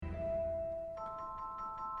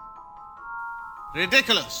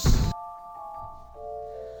Ridiculous.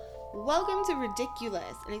 Welcome to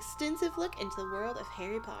Ridiculous, an extensive look into the world of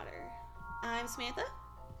Harry Potter. I'm Samantha.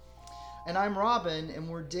 And I'm Robin, and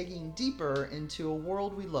we're digging deeper into a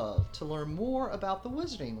world we love to learn more about the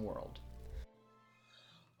wizarding world.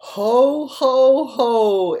 Ho, ho,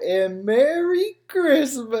 ho, and Merry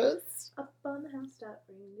Christmas! Up on the housetop,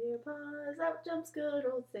 reindeer paws, out jumps good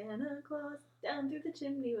old Santa Claus, down through the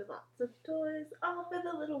chimney with lots of toys, all for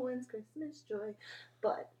the little ones' Christmas joy.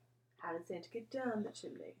 But how did Santa get down the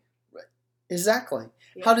chimney? Exactly.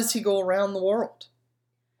 Yeah. How does he go around the world?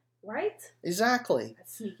 Right? Exactly. That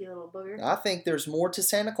sneaky little booger. I think there's more to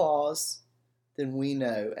Santa Claus than we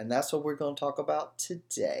know, and that's what we're going to talk about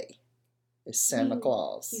today, is Santa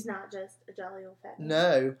Claus. He's not just a jolly old fat man.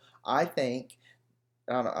 No, I think,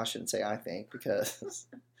 I shouldn't say I think, because,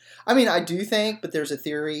 I do think, but there's a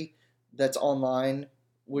theory that's online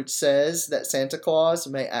which says that Santa Claus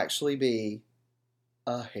may actually be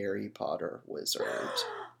a Harry Potter wizard.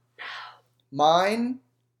 Mind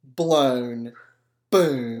blown.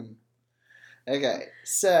 Boom. Okay,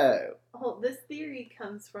 so. Oh, this theory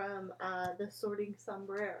comes from the Sorting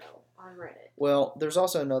Sombrero on Reddit. Well, there's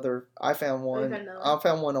also another. I found one. I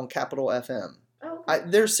found one on Capital FM. Oh, okay.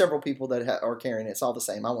 There's several people that are carrying it. It's all the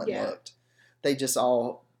same. I went and Yeah. looked. They just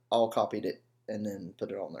all copied it and then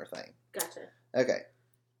put it on their thing. Gotcha. Okay,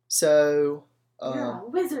 so. You're a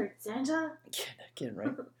wizard, Santa. Getting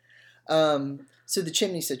right. So the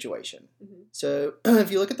chimney situation. Mm-hmm. So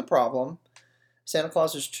if you look at the problem, Santa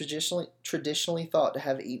Claus is traditionally thought to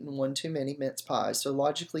have eaten one too many mince pies, so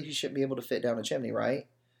logically he shouldn't be able to fit down a chimney, right?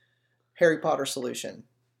 Harry Potter solution.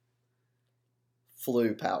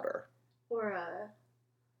 Flu powder. Or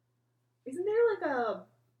isn't there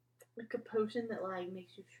like a potion that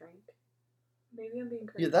makes you shrink? Maybe I'm being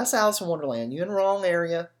crazy. Yeah, that's Alice in Wonderland. You in the wrong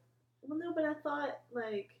area. Well, no, but I thought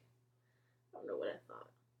I don't know what I thought.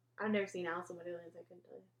 I've never seen Alice in Wonderland, so I couldn't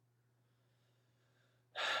tell you.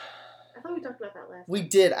 I thought we talked about that last We time.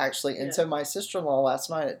 did actually, and Yeah. so my sister-in-law last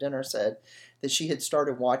night at dinner said that she had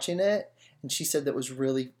started watching it, and she said that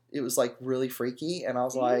it was like really freaky, and I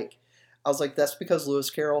was like, that's because Lewis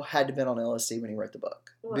Carroll had to have been on LSD when he wrote the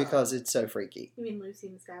book, Well, because it's so freaky. You mean Lucy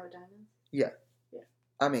in the Sky with Diamonds? Yeah. Yeah.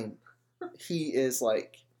 I mean, he is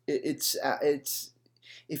like it's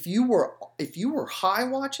if you were high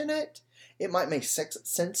watching it, it might make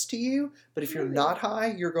sense to you, but if you're Maybe. not high,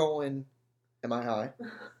 you're going, am I high?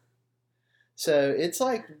 So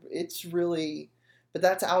it's really, but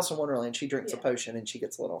that's Alice in Wonderland. She drinks a Yeah. potion and she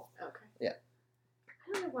gets little. Okay. Yeah.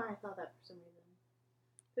 I don't know why I thought that for some reason.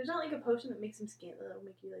 There's not a potion that makes him skinny. That'll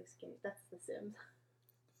make you skinny. That's The Sims.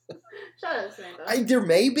 Shut up, Samantha. There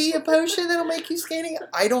may be a potion that'll make you skinny.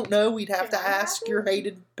 I don't know. We'd have to Can I have ask it? your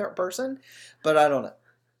hated person, but I don't know.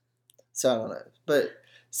 So I don't know.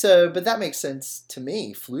 But that makes sense to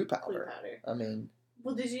me. Flu powder. Blue powder. I mean,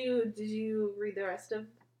 Well, did you read the rest of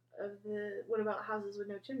the? What about houses with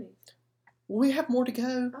no chimneys? we have more to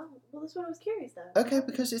go. Oh, well, that's what I was curious though. Okay,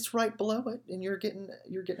 because it's right below it, and you're getting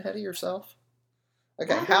ahead of yourself.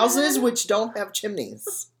 Okay, houses which don't have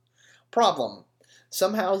chimneys. Problem.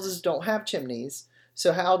 Some houses don't have chimneys.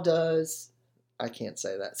 So I can't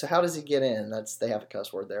say that. So how does he get in? They have a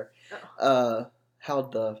cuss word there.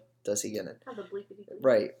 Does he get in? How the bleepity bleep.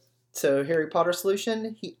 Right. So Harry Potter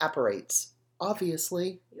solution, he apparates.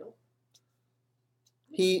 Obviously. Yup.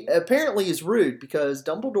 He apparently is rude because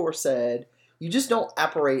Dumbledore said you just don't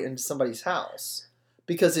apparate into somebody's house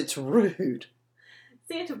because it's rude.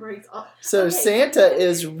 Santa breaks off. So Okay. Santa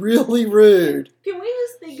is really rude. Can we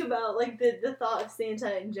just think about the thought of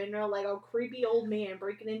Santa in general, a creepy old man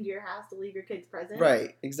breaking into your house to leave your kids presents?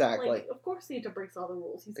 Right, exactly. Of course Santa breaks all the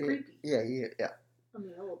rules. He's creepy. Yeah. I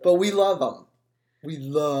mean, a little bit. But we love him. We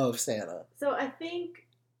love Santa. So I think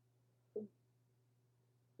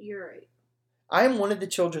you're right. I am one of the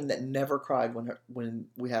children that never cried when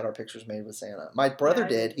we had our pictures made with Santa. My brother Yeah, I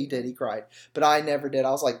did. He did. He cried. But I never did.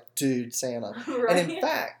 I was like, dude, Santa. Right? And in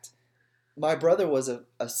fact, my brother was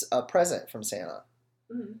a present from Santa.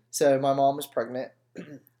 Mhm. So my mom was pregnant,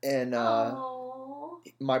 and Aww.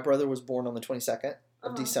 my brother was born on the 22nd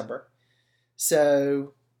of Uh-huh. December.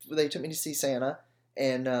 So they took me to see Santa,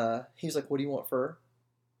 and he was like, what do you want for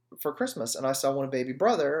Christmas? And I said, I want a baby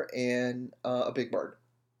brother and a big bird.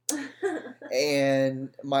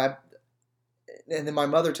 And then my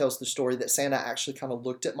mother tells the story that Santa actually kind of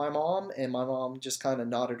looked at my mom, and my mom just kind of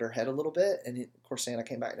nodded her head a little bit. And of course, Santa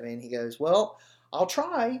came back to me and he goes, well, I'll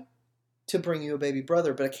try to bring you a baby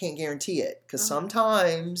brother, but I can't guarantee it because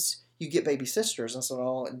sometimes you get baby sisters. And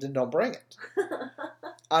so then don't bring it.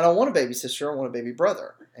 I don't want a baby sister. I want a baby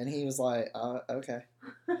brother. And he was like, okay.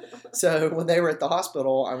 So when they were at the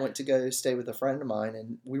hospital, I went to go stay with a friend of mine,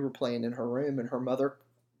 and we were playing in her room, and her mother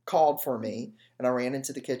called for me, and I ran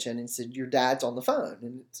into the kitchen and said, your dad's on the phone.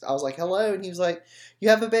 And I was like, hello. And he was like, you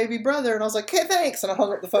have a baby brother. And I was like, okay, thanks. And I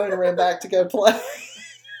hung up the phone and ran back to go play.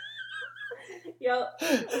 Yep.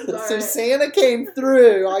 So Santa came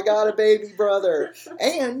through. I got a baby brother.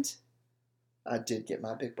 And I did get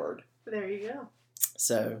my big bird. There you go.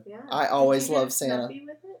 So Yeah. I always Did you get love Santa. Snuffy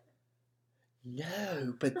with it?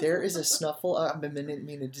 No, but there is a Snuffle. I've been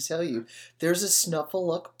meaning to tell you. There's a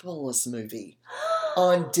Snuffleupagus movie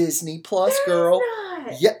on Disney Plus, girl.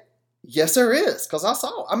 Not. Yeah, yes, there is. Because I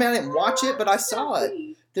saw it. I mean, I didn't watch it, but I saw it.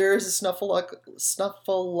 Snuffy. There is a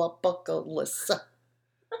Snuffleupagus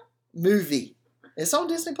movie. It's on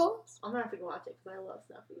Disney Plus. I'm gonna have to go watch it because I love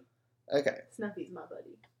Snuffy. Okay. Snuffy's my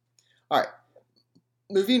buddy. All right.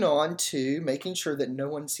 Moving on to making sure that no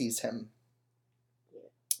one sees him.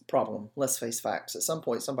 Problem. Let's face facts. At some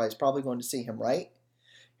point, somebody's probably going to see him, right?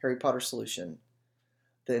 Harry Potter solution.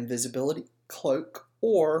 The invisibility cloak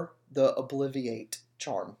or the obliviate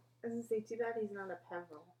charm. I was gonna say, too bad he's not a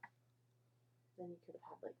Peveril. Then you could have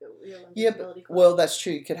had like the real Yeah, invisibility cloak. well, that's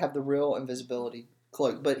true. You could have the real invisibility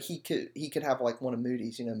cloak, but he could have like one of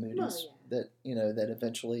Moody's, Moody's that that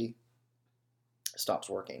eventually stops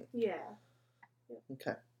working. Yeah.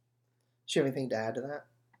 Okay. Do you have anything to add to that?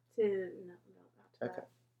 No, not to Okay.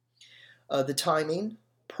 that. The timing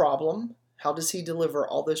problem. How does he deliver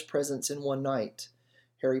all those presents in one night?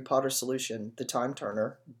 Harry Potter solution. The time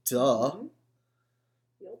turner. Duh. Mhm.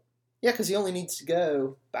 Yep. Yeah, because he only needs to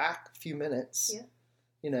go back a few minutes.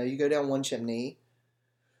 Yeah. You go down one chimney,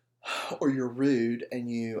 or you're rude and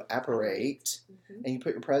you apparate, Mhm. and you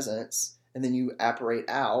put your presents, and then you apparate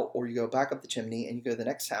out, or you go back up the chimney and you go to the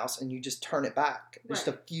next house and you just turn it back. Just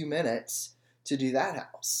a Right. few minutes to do that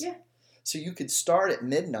house. Yeah. So you could start at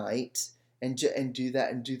midnight and do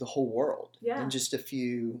that and do the whole world Yeah. in just a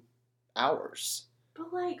few hours.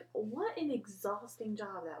 But like, what an exhausting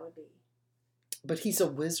job that would be. But he's a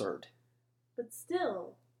wizard. But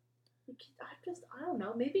still, like, I don't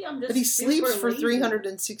know. Maybe I'm just. But he super sleeps for lazy.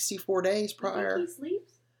 364 days You prior. think he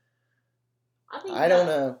sleeps? I don't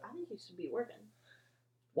know. I think he should be working.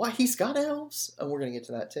 Why, he's got elves. And we're going to get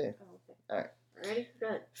to that too. Oh, okay. All right. Ready?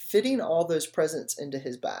 Good. Fitting all those presents into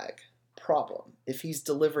his bag. Problem. If he's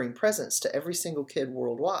delivering presents to every single kid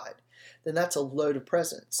worldwide, then that's a load of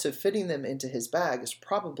presents. So fitting them into his bag is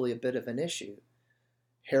probably a bit of an issue.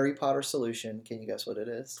 Harry Potter solution. Can you guess what it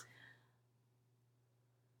is?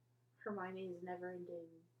 Hermione's never-ending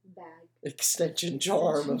bag. Extension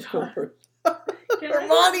charm, of Extension course. Can I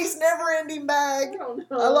Hermione's never-ending I bag. don't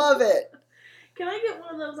know. I love it. Can I get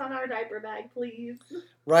one of those on our diaper bag, please?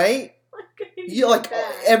 Right? Like, I need You a like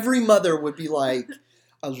bag. every mother would be like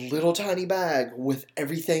a little tiny bag with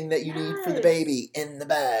everything that you need for the Yes. baby in the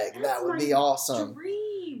bag. That's That would my be awesome.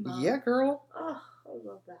 Dream. Yeah, girl. Oh, I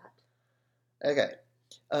love that. Okay.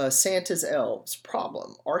 Santa's elves.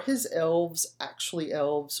 Problem. Are his elves actually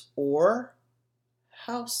elves or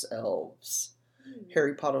house elves?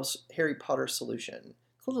 Harry Potter solution.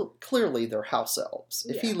 Clearly, they're house elves.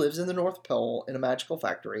 If he Yeah. lives in the North Pole in a magical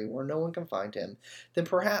factory where no one can find him, then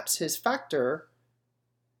perhaps his factor,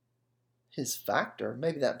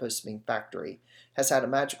 maybe that supposed to mean factory, has had a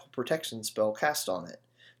magical protection spell cast on it.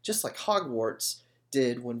 Just like Hogwarts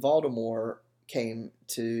did when Voldemort came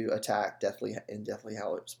to attack Deathly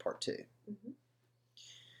Hallows Part 2.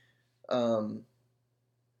 Mhm.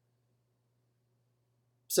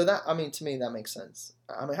 So that, to me, that makes sense.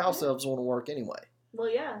 House Yeah. elves want to work anyway, Well,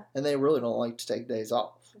 yeah, and they really don't like to take days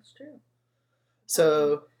off. that's true.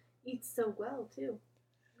 So, Eats so well too.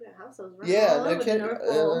 Yeah, house elves running yeah, all over the North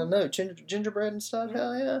Pole. gingerbread and stuff, Yeah.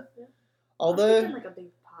 hell yeah. Yeah. Although, I'm thinking like a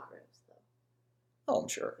big pot roast though. oh, I'm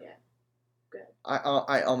sure. Yeah. Good.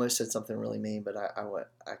 I almost said something really mean, but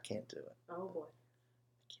I can't do it. Oh boy.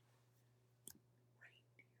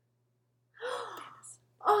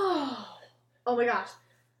 Oh my gosh.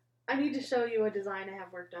 I need to show you a design I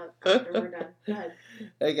have worked up after we're done. Go ahead.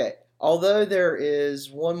 Okay. Although there is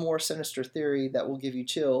one more sinister theory that will give you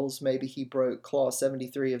chills, maybe he broke Clause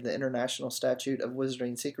 73 of the International Statute of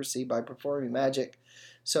Wizarding Secrecy by performing magic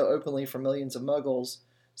so openly for millions of muggles,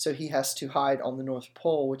 so he has to hide on the North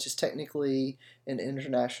Pole, which is technically in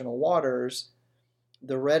international waters.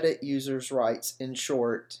 The Reddit users writes, in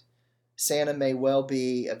short, Santa may well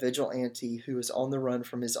be a vigilante who is on the run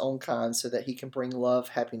from his own kind so that he can bring love,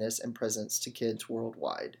 happiness, and presents to kids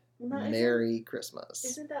worldwide. Well, no, Merry Christmas.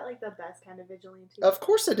 Isn't that like the best kind of vigilante? Of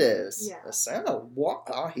course it is. Yeah. Santa,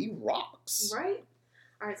 he rocks. Right?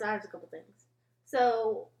 Alright, so I have a couple things.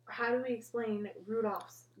 So, how do we explain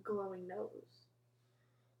Rudolph's glowing nose?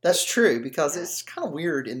 That's true, because Yeah. it's kind of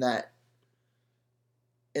weird in that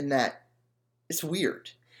it's weird.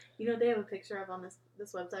 You know what they have a picture of on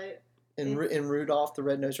this website? In Rudolph the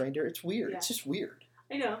Red-Nosed Reindeer, it's weird. Yeah. It's just weird.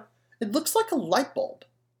 I know. It looks like a light bulb.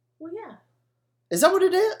 Well, yeah. Is that what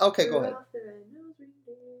it is? Okay, go ahead. Rudolph the Red-Nosed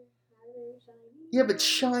Reindeer, very shiny. Yeah, but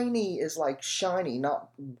shiny is like shiny, not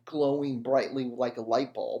glowing brightly like a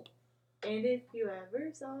light bulb. And if you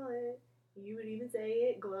ever saw it, you would even say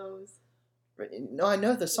it glows. No, I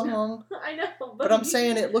know the song, I know, but I'm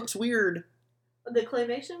saying it looks weird. The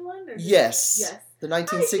claymation one? Or Yes. Yes. The I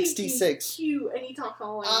think 1966. he's cute, and he talks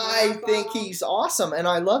all like I that. think he's awesome, and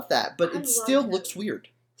I love that, but I it love still him. looks weird.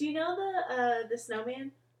 Do you know the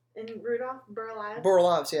snowman in Rudolph Burl Ives? Burl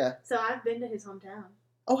Ives, yeah. So I've been to his hometown,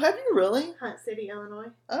 Oh, have you really? Hunt City, Illinois.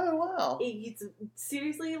 Oh, wow. It's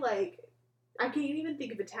seriously like I can't even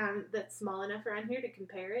think of a town that's small enough around here to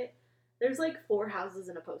compare it. There's like 4 houses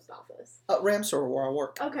and a post office. Ramsor, where I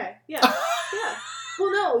work. Okay, yeah, yeah.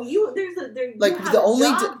 Well, no, Like you have the a only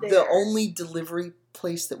job the there. only delivery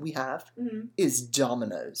place that we have Mhm. is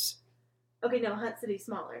Domino's. Okay, no, Hunt City's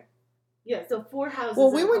smaller. Yeah, so 4 houses. Well,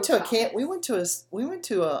 and we a went to post a office. we went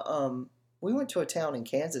to a town in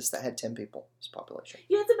Kansas that had 10 people as population.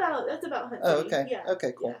 Yeah, that's about Hunt Oh, City. okay. Yeah.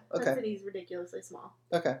 Okay, cool. Yeah. Okay. Hunt City's ridiculously small.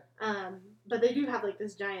 Okay. But they do have like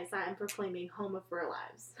this giant sign proclaiming "Home of Burl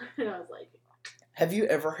Ives," and I was like, Have you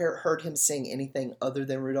ever heard him sing anything other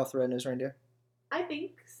than Rudolph the Red-Nosed Reindeer? I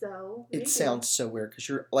think so. It Maybe. sounds so weird because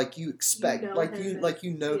you're like you expect You know like him you as- like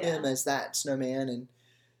you know yeah. him as that snowman,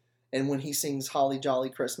 and when he sings Holly Jolly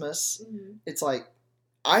Christmas, Mhm. it's like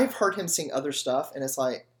I've heard him sing other stuff, and it's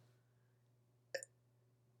like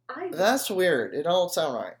that's weird. It don't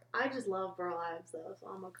sound right. I just love Burl Ives though, so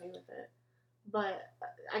I'm okay with it. But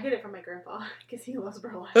I get it from my grandpa because he loves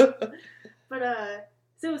Burl Ives. But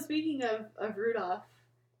so speaking of Rudolph,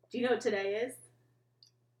 do you know what today is?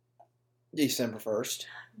 December 1st,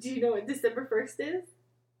 Do you know what December 1st is?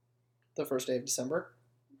 the first day of December.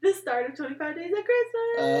 The start of 25 Days of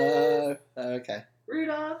Christmas. Okay.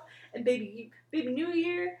 Rudolph and Baby New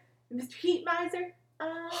Year, and Mr. Heat Miser.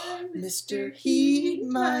 I'm Mr. Heat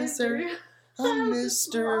Miser. I'm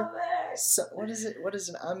Mr. Love it. What is it? What is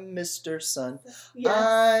it? I'm Mr. Sun. Yes.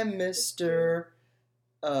 I'm Mr.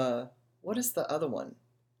 What is the other one?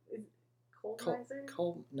 Cold Cold. Miser?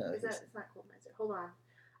 Cold. No. Is that, it's not Cold Miser. Hold on.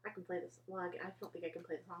 I can play this. Well, I don't think I can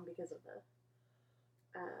play the song because of the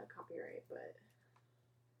copyright, but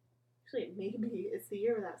actually, it may be. It's the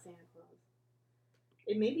year without Santa Claus.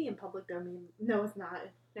 It may be in public domain. No, it's not.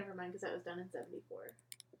 Never mind, because that was done in 74.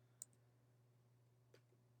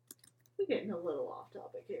 We're getting a little off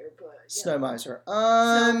topic here, but yeah. Snow Miser.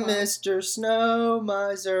 I'm Snow Miser. Mr. Snow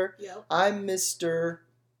Miser. Yep. I'm Mr.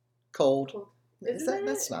 Cold. Cold. Is Isn't that? it?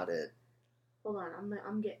 That's not it. Hold on,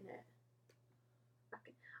 I'm getting it.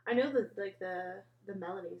 I know the the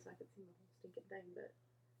melody, so I could sing the whole stinking thing, but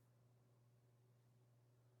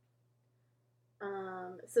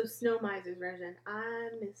so Snow Miser's version.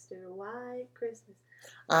 I'm Mr. White Christmas.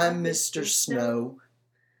 I'm Mr. Snow.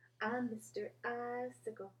 I'm Mr.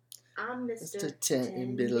 Icicle. I'm Mr. Mr. 10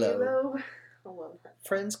 and below. I love that.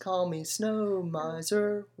 Friends call me Snow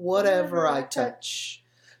Miser. Whatever I touch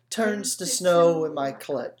turns to snow in my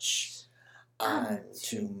clutch. I'm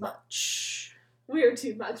too much. We're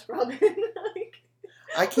too much, Robin.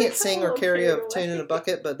 I can't sing or carry a Okay, tune in a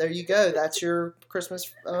bucket, but there you go. That's your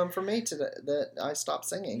Christmas for me today. That I stopped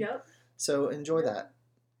singing. Yep. So enjoy that.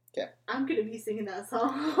 I'm gonna be singing that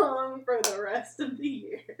song for the rest of the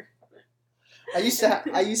year. I used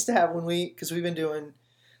to have when because we've been doing,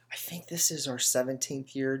 I think this is our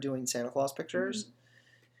 17th year doing Santa Claus pictures,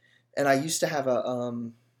 and I used to have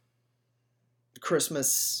a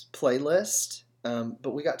Christmas playlist,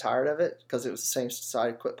 but we got tired of it because it was the same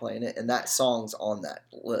society quit playing it, and that song's on that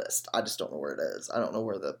list. I just don't know where it is. I don't know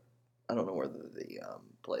where the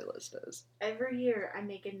playlist is. Every year I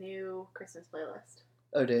make a new Christmas playlist.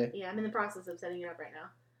 Oh, do you? Yeah, I'm in the process of setting it up right now.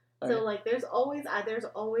 All So right. like there's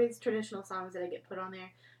always traditional songs that I get put on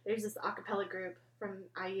there. There's this a cappella group from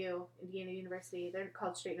IU, Indiana University. They're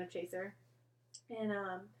called Straight No Chaser. And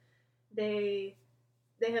they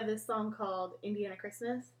have this song called Indiana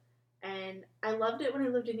Christmas. And I loved it when I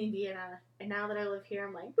lived in Indiana. And now that I live here,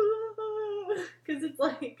 I'm like, because it's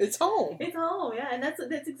like It's home. it's home, yeah. And that's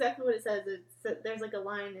exactly what it says. There's like a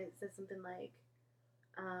line. It says something like,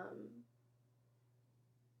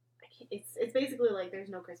 it's basically like there's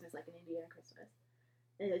no Christmas like an Indiana Christmas.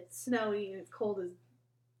 And it's snowy and it's cold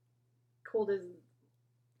as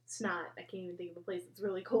snot. I can't even think of a place that's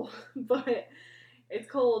really cold, but it's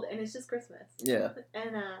cold and it's just Christmas. Yeah.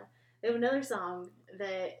 And they have another song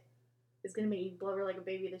that is gonna make you blubber like a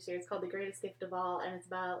baby this year. It's called The Greatest Gift of All, and it's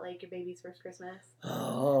about like your baby's first Christmas.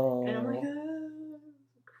 Oh. And I'm like,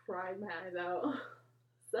 cried my eyes out.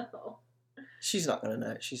 So she's not gonna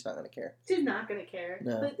know. She's not gonna care. she's not gonna care.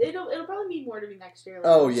 No. But it'll probably mean more to me next year. Like,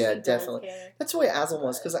 Oh, when yeah, she does definitely. care. That's the way Aslan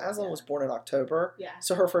was, because But, Aslan yeah. was born in October. Yeah.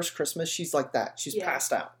 So her first Christmas, she's like that. She's Yeah.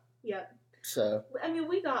 passed out. Yep. So I mean,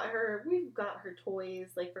 we've got her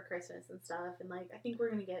toys like for Christmas and stuff, and like I think we're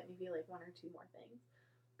gonna get maybe like 1 or 2 more things,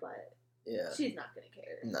 but yeah, she's not gonna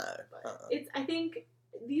care. no. But I think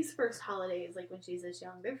these first holidays, like when she's this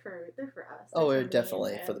young, they're for us. Oh, They're they're me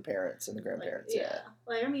definitely and for the parents and the grandparents. Like, Yeah.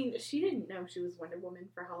 Like I mean, she didn't know she was Wonder Woman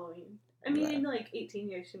for Halloween. I mean, Right. in like 18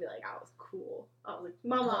 years, she'd be like, "I was cool." I was like,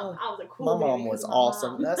 "My mom, I was a cool." My baby mom 'cause was of my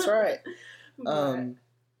awesome. mom." That's right. But,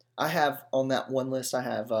 I have on that one list. I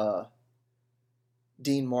have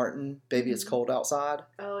Dean Martin, "Baby It's Mhm. Cold Outside,"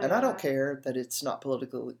 oh, and I don't yeah. care that it's not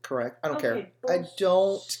politically correct. I don't Okay, care. I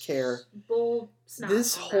don't care. Bull snot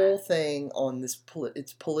This on whole that. thing on this,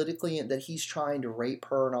 it's politically that he's trying to rape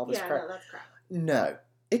her and all this Yeah, crap. no, that's crap. No,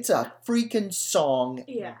 it's a freaking song.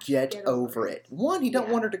 Yeah, Get get over over it. One, he don't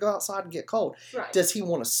Yeah. want her to go outside and get cold. Right. Does he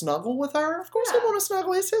want to snuggle with her? Of course Yeah. he want to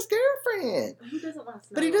snuggle. It's his girlfriend. Who doesn't want to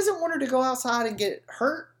smell? But he doesn't want her to go outside and get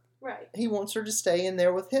hurt. Right. He wants her to stay in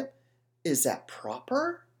there with him. Is that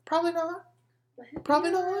proper? Probably not. But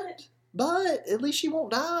Probably yeah. not. But at least she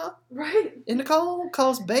won't die Right. in the cold,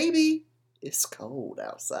 cause baby, it's cold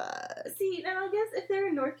outside. See, now I guess if they're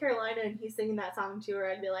in North Carolina and he's singing that song to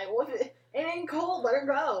her, I'd be like, well, if it ain't cold, let her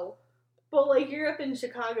go. But like you're up in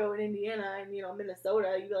Chicago and Indiana and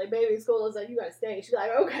Minnesota, you'd be like, baby, it's cold outside, you gotta stay. She'd be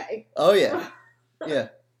like, okay. Oh yeah, yeah.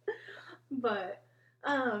 But,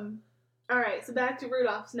 all right. So back to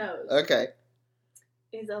Rudolph's nose. Okay.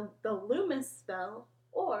 Is the Loomis spell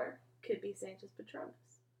or could be Santa's Patronus.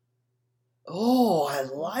 Oh, I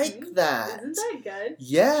like Mhm. that. Isn't that good?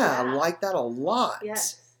 Yeah, I Yeah. like that a lot.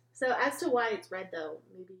 Yes. So as to why it's red though,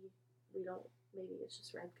 maybe it's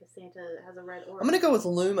just red because Santa has a red aura. I'm gonna go with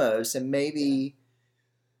Lumos and maybe.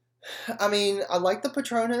 I mean, I like the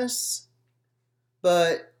Patronus,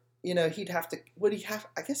 but he'd have to. Would he have?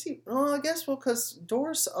 I guess he. Oh, I guess because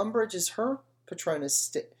Doris Umbridge is her Patronus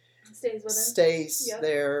stays with him. stays Yep.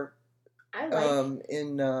 there I like.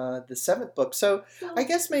 in the 7th book. So I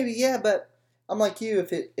guess maybe yeah, but I'm like you.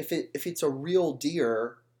 If it's a real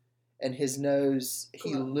deer, and his nose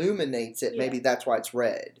he Glow. illuminates it, Yeah. maybe that's why it's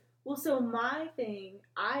red. Well, so my thing,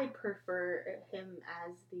 I prefer him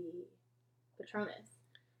as the Patronus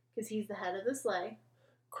because he's the head of the sleigh.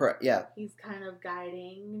 Correct. Yeah. He's kind of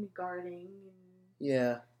guiding and guarding. And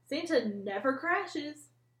Yeah. Santa never crashes.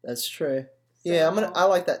 That's true. Yeah, So- I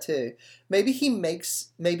like that too. Maybe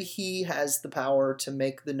he has the power to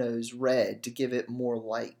make the nose red to give it more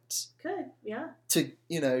light. Could, yeah.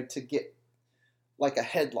 To get like a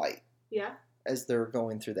headlight Yeah, as they're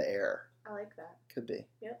going through the air. I like that. Could be.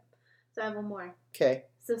 Yep. So I have one more. Okay.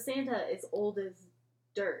 So Santa is old as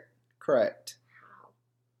dirt. Correct. How?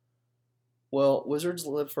 Well, wizards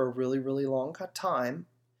live for a really, really long time.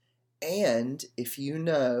 And if you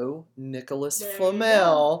know Nicholas There you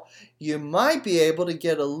Flamel, you might be able to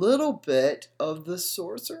get a little bit of the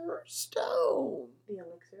Sorcerer's Stone. The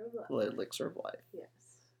elixir of life. The elixir of life. Yes.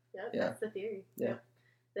 Yep, Yeah. that's the theory. Yeah. Yep.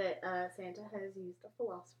 That Santa has used a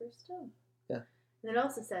philosopher's stone. Yeah. And it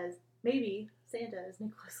also says maybe Santa is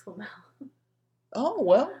Nicholas Flamel. Oh,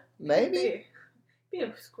 well, maybe. Be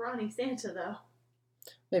a scrawny Santa though.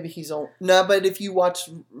 Maybe he's on. No, but if you watch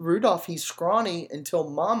Rudolph, he's scrawny until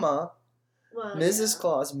Mama, Well, Mrs.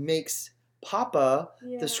 Claus, makes Papa,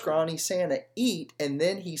 Yeah. the scrawny Santa, eat, and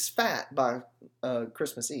then he's fat by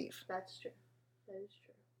Christmas Eve. That's true. That is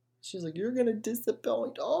true. She's like, you're going to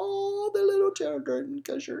disappoint all the little children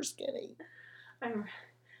because you're skinny. I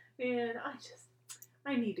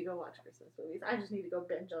need to go watch Christmas movies. I just need to go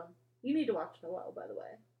binge them. You need to watch Noel, by the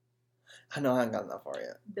way. I know I haven't gotten that far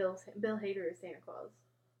yet. Bill Hader is Santa Claus.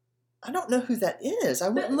 I don't know who that is. I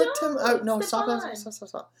went and looked him up. No, stop.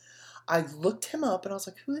 I looked him up and I was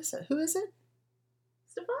like, who is it? Who is it?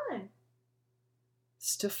 Stefan.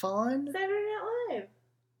 Stefan? Saturday Night Live.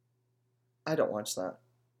 I don't watch that.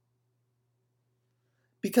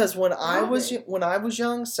 Because when I was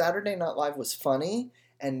young, Saturday Night Live was funny,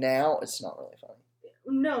 and now it's not really funny.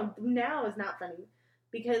 No, now is not funny.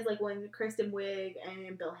 Because like when Kristen Wiig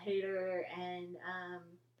and Bill Hader and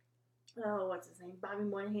what's his name? Bobby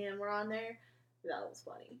Moynihan were on there, that was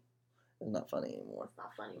funny. It's not funny anymore. It's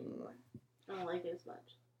not funny anymore. I don't like it as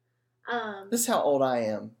much. This is how old I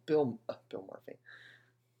am. Bill Murphy.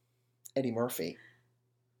 Eddie Murphy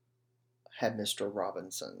had Mr.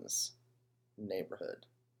 Robinson's Neighborhood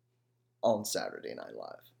on Saturday Night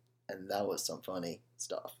Live. And that was some funny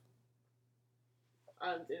stuff.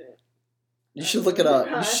 I'm doing it. You should look it up.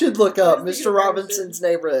 You should look up Mr. Robinson's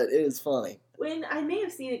Neighborhood. It is funny. When I may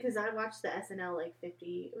have seen it because I watched the SNL like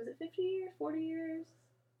 50. Was it 50 years? 40 years?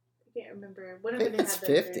 I can't remember. I Whenever think they it's had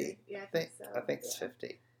their 50. Yeah, I I think think, so. I think it's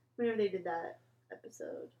 50. Whenever they did that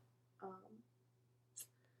episode.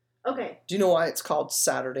 Okay. Do you know why it's called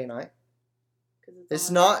Saturday Night? 'Cause It's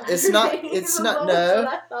on not. It's not. Saturday. It's That's not. what No.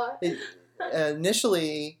 I thought.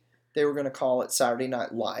 Initially, they were going to call it Saturday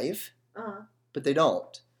Night Live, Uh-huh. but they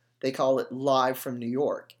don't. They call it Live from New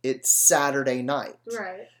York. It's Saturday night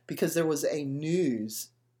Right. because there was a news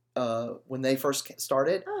when they first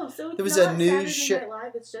started. Oh, so it's There was not a news Saturday Night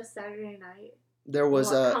Live. It's just Saturday night. There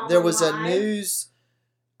was What, there was a Live? news.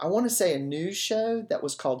 I want to say a news show that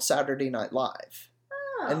was called Saturday Night Live,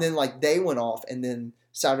 Oh. and then like they went off, and then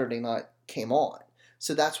Saturday Night came on.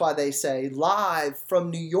 So that's why they say Live from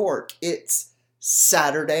New York. It's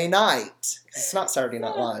Saturday night. It's not Saturday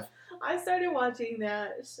Night Live. I started watching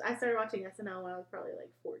that. I started watching SNL when I was probably like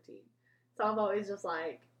 14. So I've always just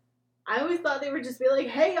like, I always thought they would just be like,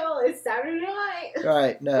 "Hey y'all, it's Saturday night."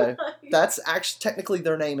 Right? No, Like, that's actually technically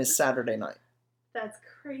their name is Saturday Night. that's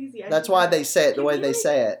crazy. That's why they say it the Can way we, they like,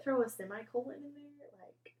 say it. Throw a semicolon in there,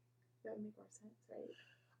 like that would make more sense, right?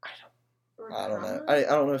 I don't know. Or I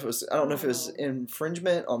don't know if it was. I don't know if it was Oh.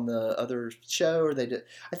 infringement on the other show or they did.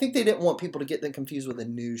 I think they didn't want people to get them confused with a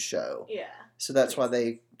news show. Yeah. So that's why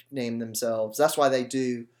they named themselves. That's why they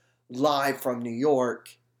do Live from New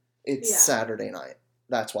York. It's Yeah. Saturday night.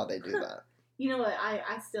 That's why they do that. You know what?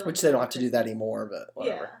 I still Which enjoy they don't have to do that Christmas. anymore, but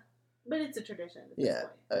whatever. Yeah, but it's a tradition. At this Yeah.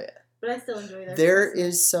 point. Oh yeah. But I still enjoy their There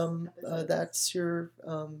Christmas is some. episodes. That's your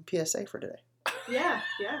PSA for today. Yeah.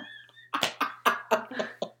 Yeah.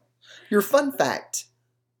 Your fun fact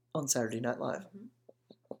on Saturday Night Live.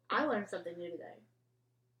 I learned something new today.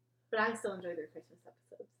 But I still enjoy their Christmas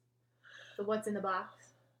episodes. So what's in the box?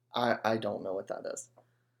 I don't know what that is.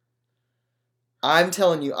 I'm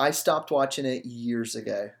telling you, I stopped watching it years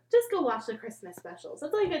ago. Just go watch the Christmas specials.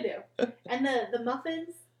 That's all you gotta do. And the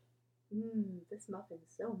muffins. This muffin's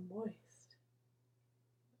so moist.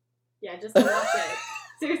 Yeah, just go watch it.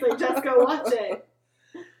 Seriously, just go watch it.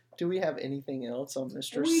 Do we have anything else on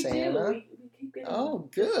Mr. We Santa? do. We keep getting Oh,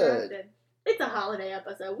 good. distracted. It's a holiday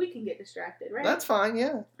episode. We can get distracted, right? That's fine,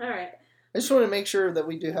 yeah. all right. I just want to make sure that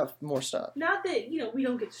we do have more stuff. Not that, we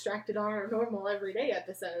don't get distracted on our normal everyday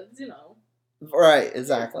episodes, Right,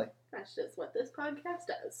 exactly. That's just what this podcast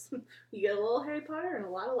does. You get a little Harry Potter and a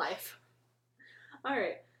lot of life. All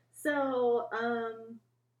right. So,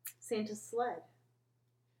 Santa's sled.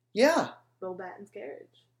 Yeah. Bo Batten's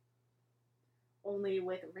carriage. Only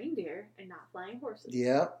with reindeer and not flying horses.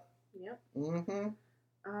 Yep. Yep. Mm-hmm.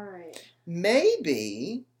 All right.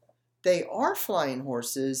 Maybe they are flying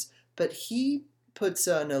horses, but he puts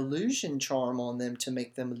an illusion charm on them to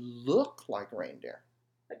make them look like reindeer.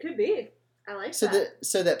 That could be. I like So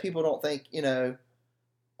that. that people don't think,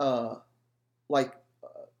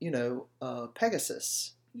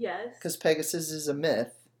 Pegasus. Yes. Because Pegasus is a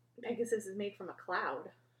myth. Pegasus is made from a cloud.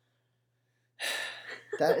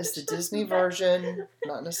 That is the Disney version,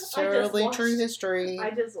 not necessarily watched- true history.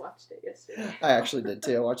 I just watched it yesterday. I actually did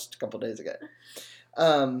too. I watched it a couple days ago.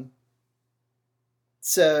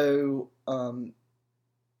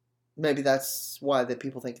 Maybe that's why that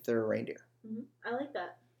people think they're a reindeer. I like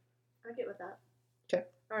that. I get with that. Okay.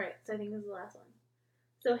 Alright, so I think this is the last one.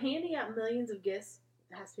 So handing out millions of gifts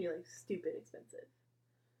has to be like stupid expensive.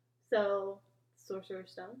 So,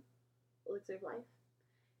 Sorcerer's Stone, Elixir of Life,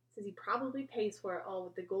 says he probably pays for it all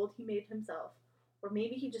with the gold he made himself. Or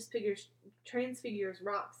maybe he just transfigures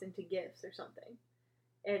rocks into gifts or something.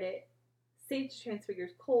 Edit. Sage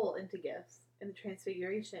transfigures coal into gifts, and the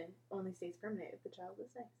transfiguration only stays permanent if the child is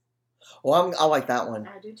nice. Well, I like that one.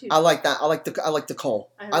 I do too. I like that. I like the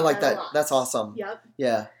coal. I I like that a that. lot. That's awesome. Yep.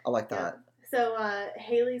 Yeah, I like that. So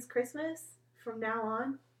Haley's Christmas from now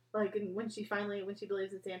on, like when she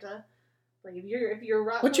believes in Santa, like if you're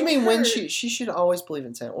rotten. What do you mean when hurt, she should always believe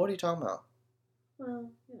in Santa? What are you talking about? Well,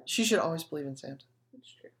 She should always believe in Santa. it's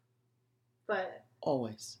true. But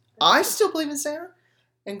Always. I still believe in Santa.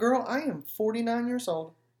 And girl, I am 49 years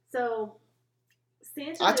old. so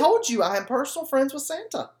Santa. I told you I am personal friends with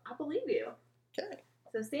Santa. I believe you. Okay.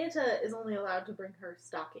 So Santa is only allowed to bring her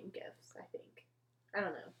stocking gifts. I think. I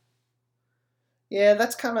don't know. Yeah,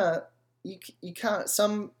 that's kind of you kind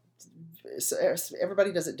of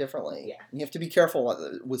everybody does it differently. Yeah. You have to be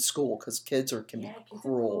careful with school because kids can be Kids are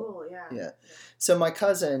cruel. cool, yeah. Yeah. So my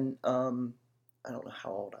cousin, I don't know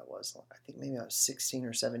how old I was. I think maybe I was 16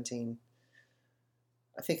 or 17.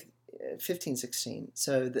 I think 15, 16.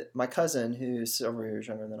 So my cousin, who's several years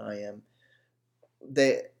younger than I am,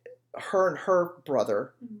 her and her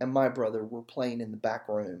brother Mhm. and my brother were playing in the back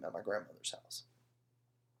room at my grandmother's house.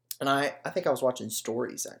 And I think I was watching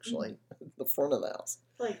Stories, actually, the front of the house.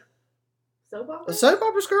 Like soap A operas? soap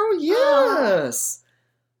operas, girl? Yes!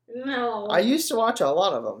 No. I used to watch a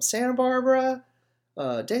lot of them. Santa Barbara,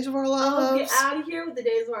 Days of Our Oh, get Lives. out of here with the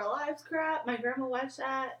Days of Our Lives crap. My grandma watched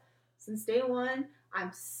that since day one.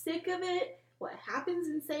 I'm sick of it. What happens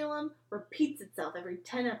in Salem repeats itself every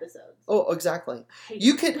 10 episodes. Oh, exactly. I hate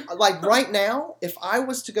You it. could, like, right now, if I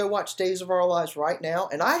was to go watch Days of Our Lives right now,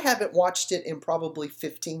 and I haven't watched it in probably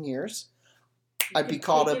 15 years, You I'd be could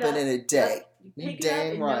caught pick up it in it a Yep. day. You You pick it up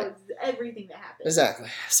dang and right. know everything that happens. Exactly.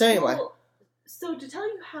 So anyway, Well, so to tell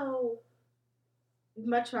you how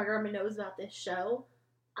much my grandma knows about this show,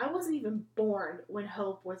 I wasn't even born when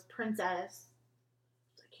Hope was Princess.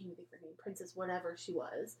 I can't even think of her name. Princess whatever she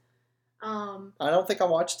was. I don't think I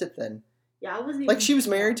watched it then. Yeah, I wasn't even Like, she was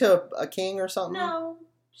married born. to a king or something? No,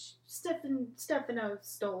 Stefano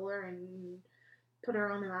stole her and put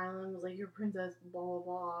her on an island. Was like, "You're princess," blah blah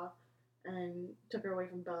blah, and took her away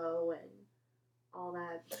from Bo and all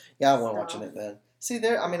that. Yeah, I wasn't stuff. watching it then. See,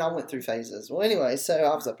 there, I mean, I went through phases. Well, anyway, so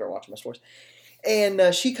I was up there watching my Stories.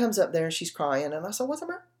 And she comes up there and she's crying. And I said, what's the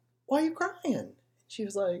matter? Why are you crying? She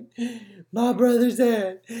was like, my brother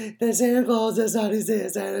said that Santa Claus is not his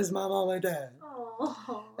dad. Santa's my mom and dad.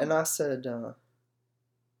 Oh. And I said,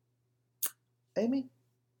 Amy,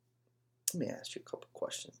 let me ask you a couple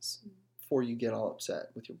questions before you get all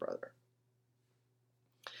upset with your brother.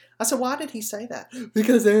 I said, why did he say that?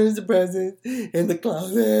 Because there's a present in the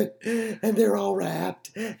closet, and they're all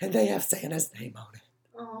wrapped, and they have Santa's name on it.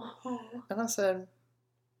 Oh. And I said,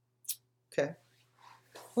 okay,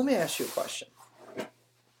 let me ask you a question.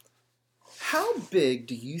 How big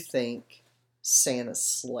do you think Santa's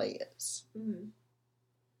sleigh is? Mm.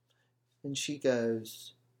 And she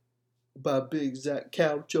goes, about big as that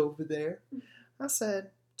couch over there. I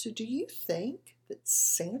said, so do you think that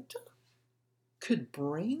Santa could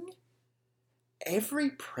bring every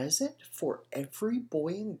present for every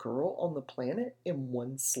boy and girl on the planet in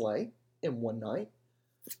one sleigh in one night?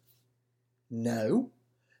 No.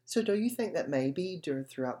 So do you think that maybe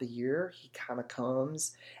throughout the year he kind of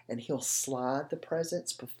comes and he'll slide the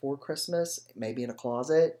presents before Christmas, maybe in a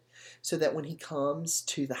closet, so that when he comes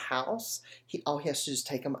to the house, all he has to do is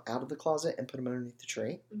take them out of the closet and put them underneath the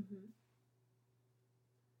tree? Mm-hmm.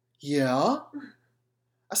 Yeah.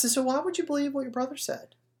 I said, so why would you believe what your brother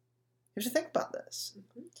said? You have to think about this.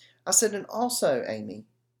 Mm-hmm. I said, and also, Amy,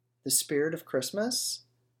 the spirit of Christmas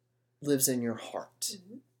lives in your heart.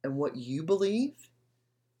 Mm-hmm. And what you believe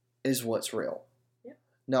is what's real. Yep.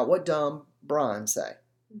 Not what dumb Brian say.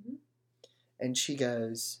 Mm-hmm. And she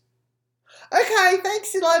goes, okay,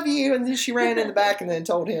 thanks, I love you. And then she ran in the back and then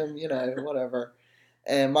told him, whatever.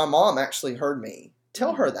 And my mom actually heard me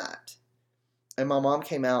tell her that. And my mom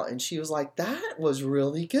came out and she was like, that was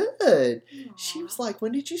really good. Aww. She was like,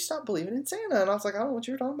 when did you stop believing in Santa? And I was like, I don't know what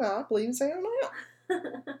you're talking about. I believe in Santa now.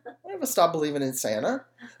 I never stopped believing in Santa.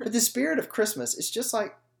 But the spirit of Christmas, it's just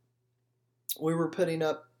like we were putting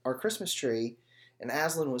up our Christmas tree, and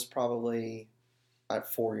Aslan was probably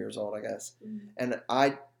 4 years old, I guess. Mm-hmm. And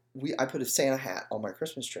I put a Santa hat on my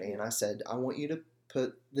Christmas tree, and I said, I want you to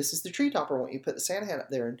this is the tree topper, I want you to put the Santa hat up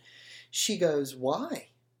there. And she goes, why?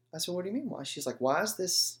 I said, what do you mean why? She's like, why isn't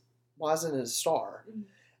it a star? Mm-hmm.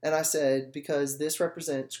 And I said, because this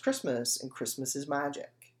represents Christmas, and Christmas is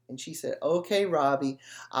magic. And she said, okay, Robbie,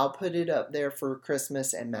 I'll put it up there for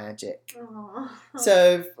Christmas and magic. Aww.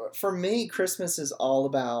 So for me, Christmas is all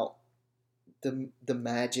about the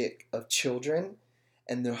magic of children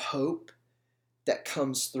and the hope that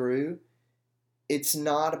comes through. It's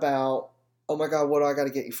not about, oh my God, what do I got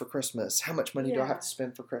to get you for Christmas? How much money do I have to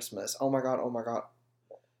spend for Christmas? Oh my God, oh my God.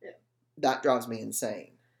 Yeah. That drives me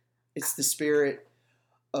insane. It's the spirit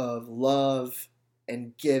of love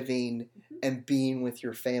and giving and being with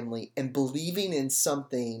your family and believing in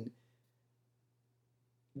something,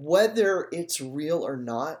 whether it's real or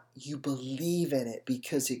not, you believe in it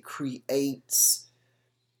because it creates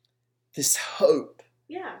this hope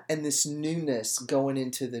and this newness going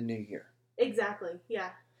into the new year. Exactly,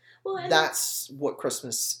 yeah. Well, and that's what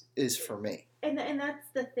Christmas is for me. And that's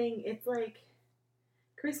the thing. It's like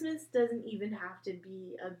Christmas doesn't even have to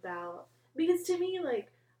be about, because to me, like,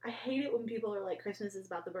 I hate it when people are like, Christmas is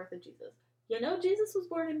about the birth of Jesus. Jesus was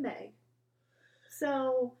born in May.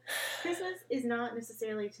 So Christmas is not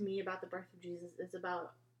necessarily to me about the birth of Jesus. It's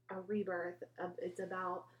about a rebirth. It's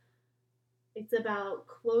about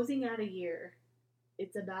closing out a year.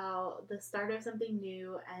 It's about the start of something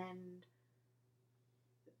new, and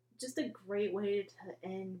just a great way to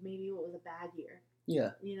end maybe what was a bad year.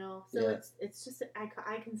 Yeah. You know, so Yeah. it's just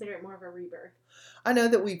I consider it more of a rebirth. I know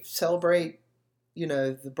that we celebrate,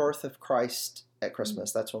 the birth of Christ at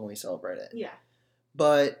Christmas. That's when we celebrate it. Yeah.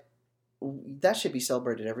 But that should be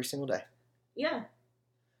celebrated every single day. Yeah.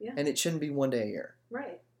 Yeah. And it shouldn't be one day a year.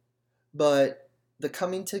 Right. But the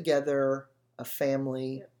coming together, a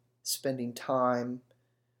family, Yep. spending time,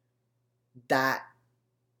 that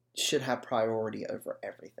should have priority over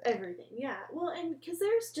everything. Everything. Yeah. Well, and because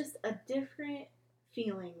there's just a different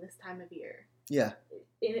feeling this time of year. Yeah.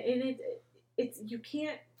 And it's you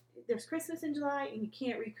can't. There's Christmas in July, and you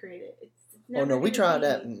can't recreate it. It's Oh never no, we gonna tried be-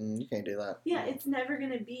 that. You can't do that. Yeah, it's never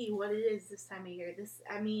gonna be what it is this time of year.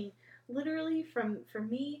 I mean, literally for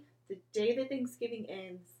me, the day that Thanksgiving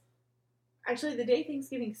ends, actually the day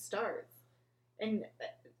Thanksgiving starts, and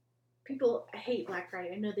people hate Black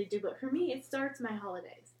Friday. I know they do, but for me, it starts my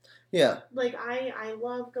holidays. Yeah. Like I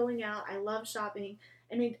love going out. I love shopping,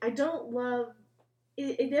 and I don't love.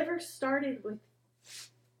 It never started with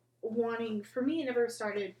wanting. For me, it never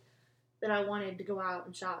started that I wanted to go out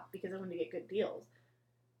and shop because I wanted to get good deals.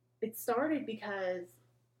 It started because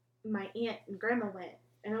my aunt and grandma went,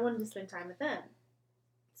 and I wanted to spend time with them.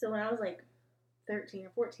 So when I was like 13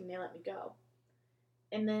 or 14, they let me go.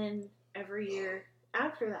 And then every year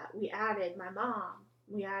after that, we added my mom,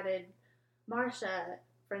 we added Marsha,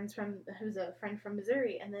 who's a friend from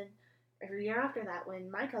Missouri, and then every year after that,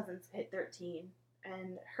 when my cousins hit 13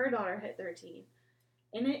 and her daughter hit 13,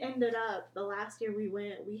 and it ended up the last year we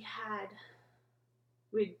went, we had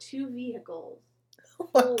 2 vehicles. Oh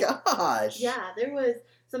my gosh. Yeah, there was.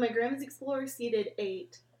 So my grandma's Explorer seated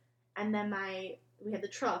 8, and then we had the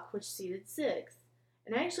truck which seated 6,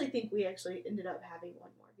 and I actually think we ended up having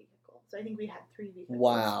one more vehicle. So I think we had 3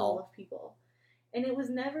 vehicles full of people, and it was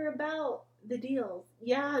never about the deals.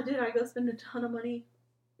 Yeah, did I go spend a ton of money?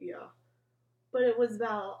 Yeah, but it was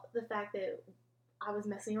about the fact that I was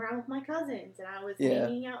messing around with my cousins, and I was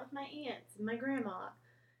hanging out with my aunts and my grandma.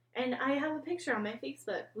 And I have a picture on my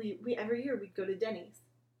Facebook. We every year we'd go to Denny's.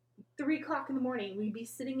 3:00 in the morning, we'd be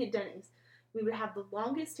sitting at Denny's. We would have the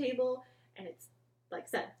longest table, and it's like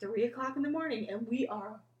said 3:00 in the morning, and we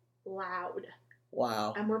are loud.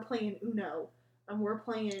 Wow. And we're playing Uno, and we're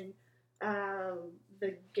playing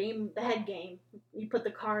the head game. You put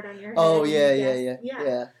the card on your head. Oh and yeah, you guess.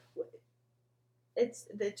 yeah.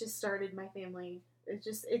 That just started my family. It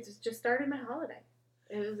just started my holiday.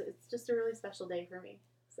 It's just a really special day for me.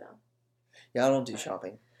 So. Yeah, I don't do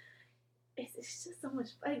shopping. It's just so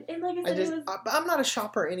much fun. And like I said, I'm not a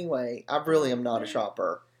shopper anyway. I really am not a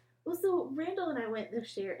shopper. Well, so Randall and I went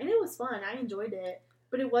this year, and it was fun. I enjoyed it,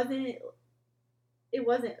 but it wasn't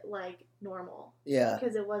like normal. Yeah.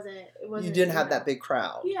 Because it wasn't. You didn't have that big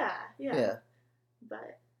crowd. Yeah.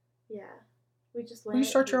 But yeah, we just went. Well, you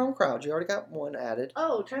start your own crowd. You already got one added.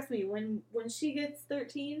 Oh, trust me. When she gets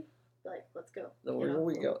 13, like, let's go. Where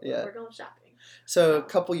we go? Yeah. We're going shopping. So a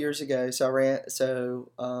couple years ago,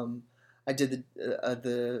 I did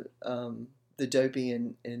the Dopey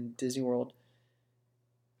in Disney World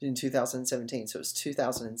in 2017. So it was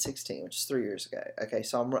 2016, which is 3 years ago. Okay,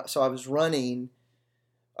 so I was running.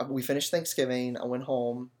 We finished Thanksgiving. I went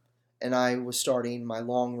home, and I was starting my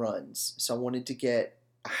long runs. So I wanted to get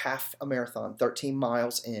a marathon, 13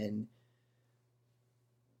 miles in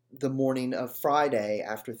the morning of Friday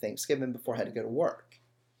after Thanksgiving before I had to go to work.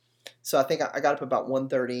 So I think I got up about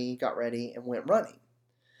 1:30, got ready, and went running.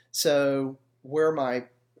 So where my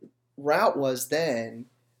route was then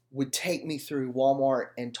would take me through Walmart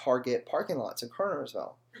and Target parking lots in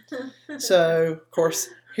Kernersville. So, of course,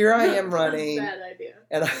 here I am running. Bad idea.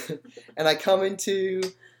 And I come into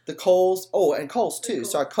the Kohl's. Oh, and Kohl's too.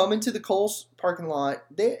 Kohl's. So I come into the Kohl's parking lot.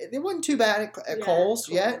 They wasn't too bad at Kohl's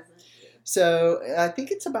yet. So I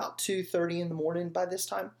think it's about 2:30 in the morning by this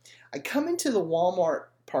time. I come into the Walmart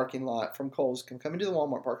parking lot from Kohl's. Come into the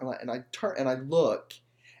Walmart parking lot, and I turn and I look,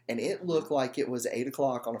 and it looked like it was 8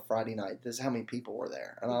 o'clock on a Friday night. This is how many people were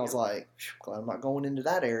there, and I was like, "Glad I'm not going into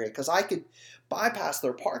that area because I could bypass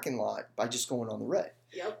their parking lot by just going on the road."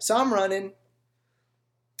 Yep. So I'm running,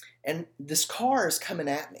 and this car is coming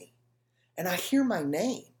at me, and I hear my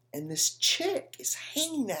name, and this chick is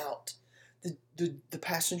hanging out the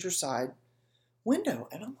passenger side window,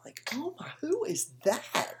 and I'm like, "Oh my, who is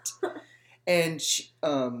that?" And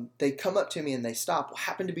they come up to me and they stop. Well,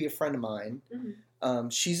 happened to be a friend of mine. Mm-hmm.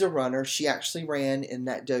 She's a runner. She actually ran in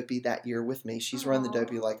that Dopey that year with me. She's run the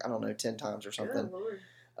Dopey 10 times or something. Good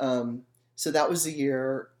Lord. So that was the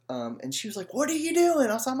year. And she was like, "What are you doing?"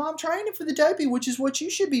 I was like, "I'm training for the Dopey, which is what you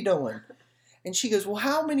should be doing." And she goes, "Well,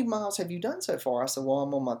 how many miles have you done so far?" I said, "Well,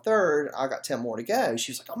 I'm on my 3rd. I got 10 more to go."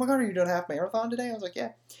 She was like, "Oh my God, are you doing a half marathon today?" I was like,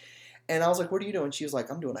 "Yeah." And I was like, what are you doing? She was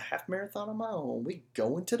like, I'm doing a half marathon on my own. We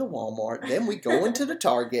go into the Walmart, then we go into the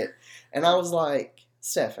Target. And I was like,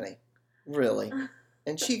 Stephanie, really?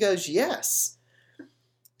 And she goes, yes.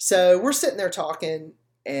 So we're sitting there talking,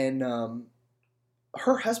 and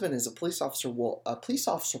her husband is a police officer. Well, a police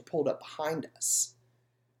officer pulled up behind us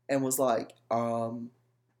and was like, are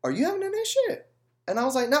you having an issue? And I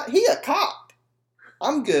was like, no, he a cop.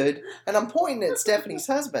 I'm good. And I'm pointing at Stephanie's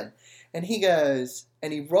husband. And he goes,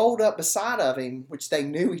 and he rolled up beside of him, which they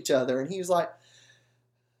knew each other. And he was like,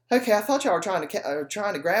 okay, I thought y'all were trying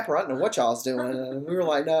to grab her. I don't know what y'all was doing. And we were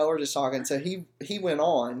like, no, we're just talking. So he went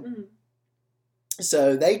on. Mm-hmm.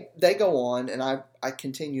 So they go on, and I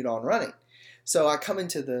continued on running. So I come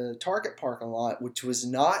into the Target parking lot, which was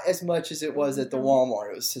not as much as it was at the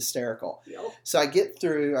Walmart. It was hysterical. Yep. So I get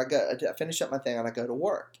through, I finish up my thing, and I go to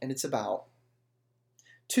work. And it's about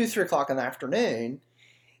 2, 3 o'clock in the afternoon,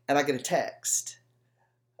 and I get a text.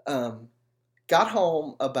 Got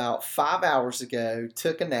home about 5 hours ago,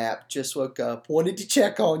 took a nap, just woke up, wanted to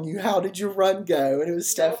check on you. How did your run go? And it was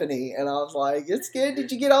Stephanie. And I was like, it's good.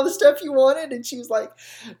 Did you get all the stuff you wanted? And she was like,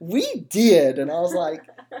 we did. And I was like,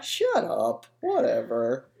 shut up.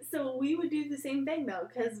 Whatever. So we would do the same thing, though,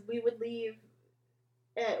 because we would leave.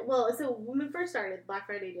 So when we first started, Black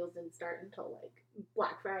Friday deals didn't start until, like,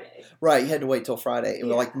 Black Friday. Right. You had to wait till Friday. It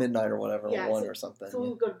was Yeah. like midnight or whatever, Yeah, or 1 or something. So we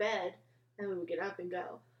would go to bed, and we would get up and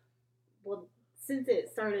go. Well, since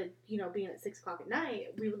it started, being at 6 o'clock at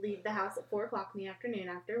night, we would leave the house at 4 o'clock in the afternoon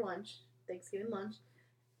after lunch, Thanksgiving lunch.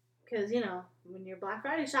 Because, when you're Black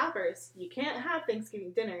Friday shoppers, you can't have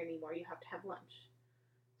Thanksgiving dinner anymore. You have to have lunch.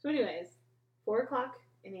 So anyways, 4 o'clock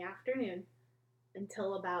in the afternoon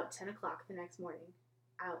until about 10 o'clock the next morning.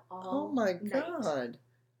 Out all Oh my night. God.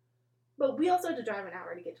 But we also had to drive an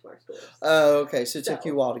hour to get to our stores. Oh, okay. So it took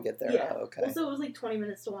you a while to get there. Yeah. Oh, okay. Well, so it was like 20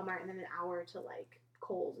 minutes to Walmart and then an hour to, like,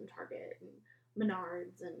 Kohl's and Target and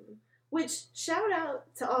Menards, which, shout out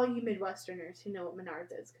to all you Midwesterners who know what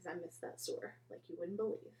Menards is, because I miss that store like you wouldn't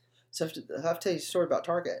believe. So I have to tell you a story about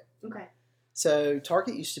Target. Okay. So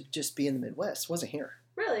Target used to just be in the Midwest. It wasn't here.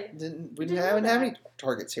 Really? We didn't have any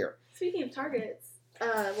Targets here. Speaking of Targets,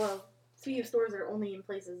 speaking of stores that are only in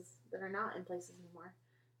places that are not in places anymore,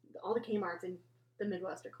 all the Kmarts in the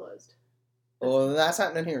Midwest are closed. Well, that's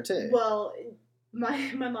happening here too. Well,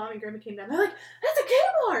 my mom and grandma came down. They're like, "That's a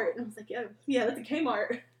Kmart," and I was like, "Yeah, that's a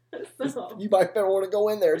Kmart." So You might better want to go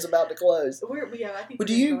in there. It's about to close. I think. But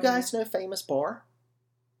do you guys know Famous Bar?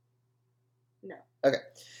 No. Okay.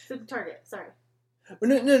 So Target. Sorry.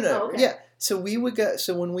 No. Oh, okay. Yeah. So we would go.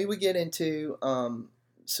 So when we would get into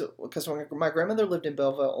because my grandmother lived in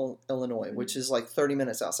Belleville, Illinois, which is like 30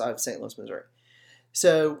 minutes outside of St. Louis, Missouri.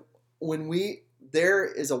 So there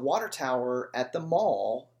is a water tower at the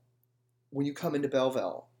mall when you come into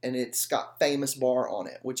Belleville, and it's got Famous Bar on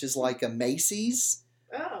it, which is like a Macy's.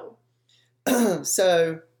 Oh.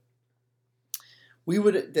 So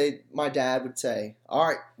my dad would say, all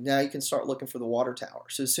right, now you can start looking for the water tower.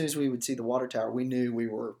 So as soon as we would see the water tower, we knew we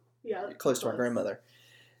were close to my grandmother.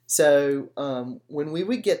 So when we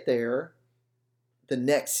would get there, the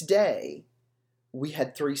next day, we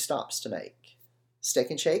had 3 stops to make.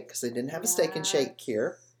 Steak and Shake, because they didn't have a Steak and Shake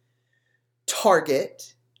here.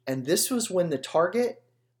 Target, and this was when the Target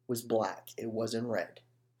was black. It wasn't red.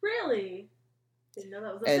 Really? Didn't know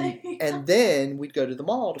that was a thing. And then we'd go to the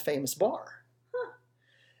mall to Famous Bar. Huh.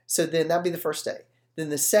 So then that'd be the first day. Then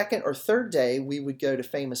the second or third day, we would go to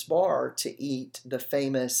Famous Bar to eat the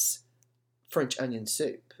famous French onion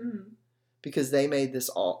soup. Mm-hmm. Because they made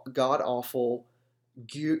this god-awful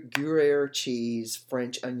Gruyere cheese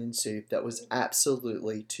French onion soup that was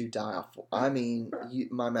absolutely to die for. I mean,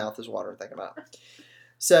 my mouth is watering thinking about it.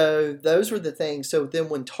 So those were the things. So then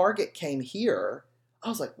when Target came here, I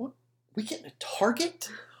was like, what? We getting a Target?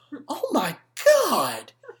 Oh my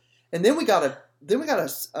God. And then we got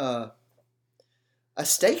a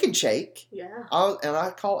Steak and Shake. Yeah.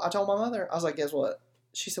 I told my mother, I was like, guess what?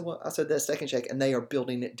 She said, well, I said, that's Steak and Shake, and they are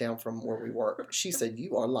building it down from where we work. She said,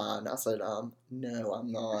 you are lying. I said, no,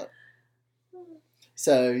 I'm not.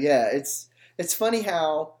 So, yeah, it's funny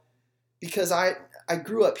how, because I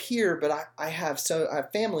grew up here, but I have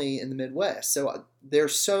family in the Midwest. So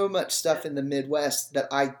there's so much stuff in the Midwest that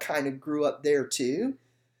I kind of grew up there too.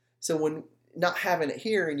 So when not having it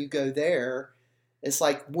here and you go there, it's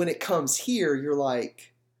like when it comes here, you're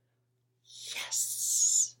like,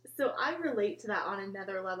 yes. So I relate to that on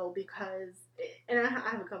another level because, and I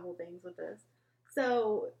have a couple things with this.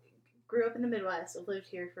 So, grew up in the Midwest. I've lived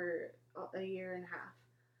here for a year and a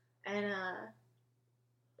half. And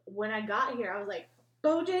when I got here, I was like,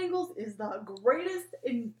 Bojangles is the greatest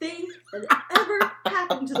thing that ever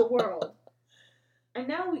happened to the world. And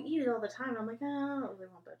now we eat it all the time. And I'm like, I don't really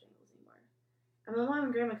want Bojangles anymore. And my mom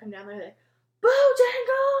and grandma come down there like,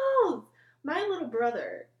 Bojangles! My little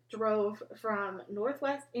brother drove from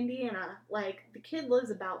Northwest Indiana, like the kid lives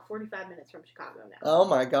about 45 minutes from Chicago now, Oh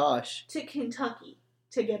my gosh. to Kentucky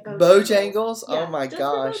to get Bojangles. Bojangles? Yeah, Oh my just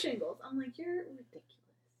gosh. for Bojangles. I'm like, you're ridiculous.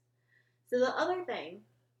 So the other thing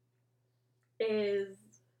is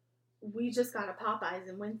we just got a Popeyes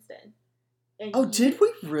in Winston. And Oh, did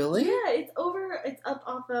we really? Yeah, it's up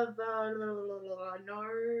off of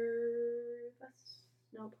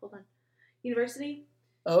nope, hold on. University.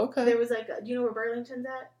 Oh, okay. There was like, do you know where Burlington's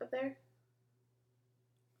at up there?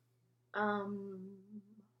 Let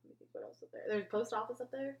me think what else up there. There's a post office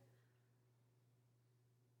up there.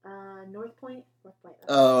 North Point.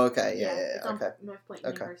 Oh, okay. Yeah, It's on okay. North Point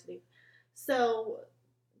Okay. University. So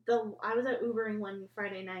I was at Ubering one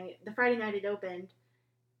Friday night. The Friday night it opened.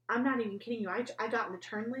 I'm not even kidding you. I got in the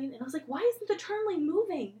turn lane and I was like, why isn't the turn lane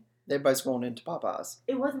moving? Everybody's going into Popeyes.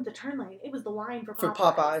 It wasn't the turn lane. It was the line for Popeyes. For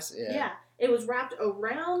Popeyes? Yeah. Yeah. It was wrapped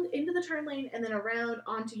around into the turn lane and then around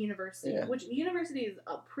onto University, Yeah. which University is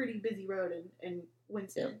a pretty busy road in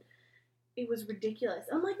Winston. It was ridiculous.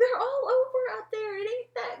 I'm like, they're all over out there. It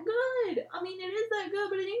ain't that good. I mean, it is that good,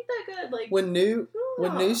 but it ain't that good. Like When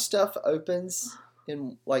new stuff opens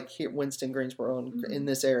in like here Winston, Greensboro, Mhm. in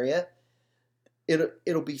this area,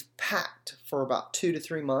 it'll be packed for about 2 to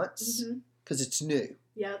 3 months because it's new.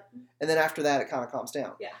 Yep. And then after that, it kind of calms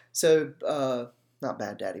down. Yeah. So, not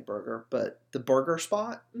Bad Daddy Burger, but the burger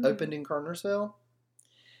spot Mhm. opened in Kernersville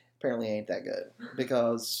apparently ain't that good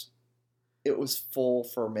because it was full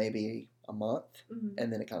for maybe a month Mhm.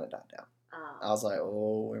 and then it kind of died down. I Oh. was like,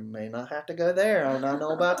 oh, we may not have to go there. I don't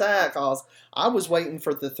know about that because I was waiting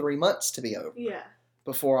for the 3 months to be over Yeah.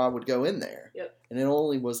 before I would go in there. Yep. And it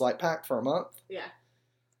only was like packed for a month. Yeah.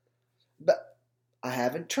 But I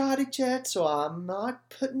haven't tried it yet, so I'm not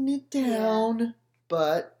putting it down.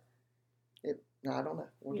 But I don't know.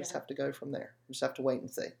 We'll just Yeah. have to go from there. We'll just have to wait and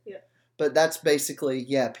see. Yeah. But that's basically,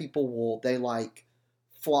 people they like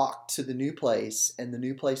flock to the new place, and the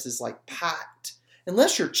new place is like packed.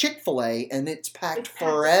 Unless you're Chick-fil-A and it's packed It's packed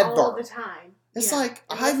forever. all the time. It's Yeah. like,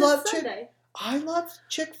 Unless it's Sunday. I love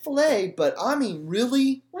Chick-fil-A, but I mean,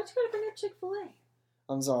 really? Why'd you gotta bring up Chick-fil-A?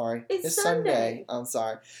 I'm sorry. It's Sunday. Sunday. I'm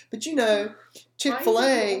sorry. But you know, Why is it you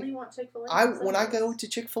Chick-fil-A, only want Chick-fil-A when I Sundays? go to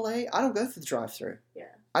Chick-fil-A, I don't go through the drive-thru.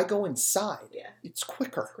 Yeah. I go inside. Yeah. It's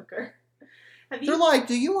quicker. It's quicker. Have They're like,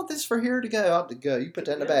 do you want this for here to go? I'll have to go. You put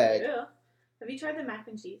that in a bag. Yeah. Have you tried the mac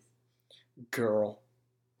and cheese? Girl.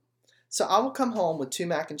 So I will come home with 2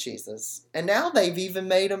 mac and cheeses. And now they've even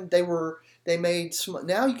made them,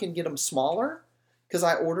 now you can get them smaller. Because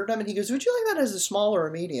I ordered them and he goes, would you like that as a small or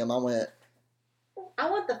a medium? I went, I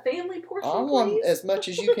want the family portion, I want please. as much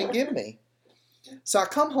as you can give me. So I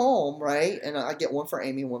come home, right, and I get one for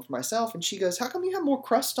Amy and one for myself, and she goes, how come you have more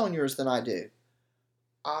crust on yours than I do?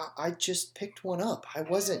 I just picked one up. I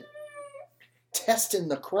wasn't testing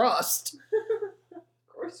the crust. Of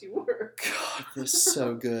course you were. God, this is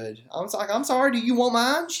so good. I was like, I'm sorry, do you want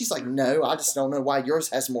mine? She's like, no, I just don't know why yours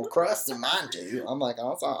has more crust than mine do. I'm like,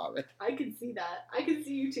 I'm sorry. I can see that. I can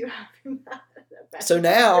see you two having that. So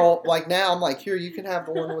now I'm like, here, you can have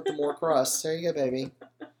the one with the more crust. There you go, baby.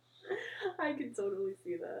 I can totally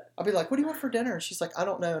see that. I'll be like, what do you want for dinner? She's like, I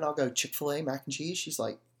don't know. And I'll go, Chick-fil-A, mac and cheese. She's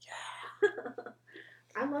like,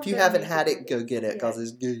 I love if you their haven't naked had it, nuggets. go get it because Yeah.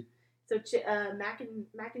 it's good. So mac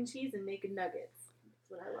and cheese and naked nuggets. That's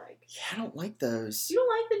what I like. Yeah, I don't like those. You don't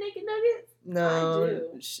like the naked nuggets? No. I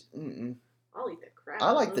do. Mm-mm. I'll eat the crap. I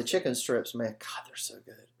out of like the those chicken things. strips, man. God, they're so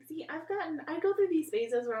good. See, I go through these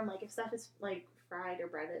phases where I'm like, if stuff is like fried or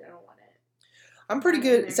breaded, I don't want it. I'm pretty I've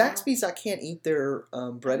good. been there now. Zaxby's, I can't eat their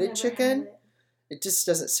I've breaded never chicken. had it. It just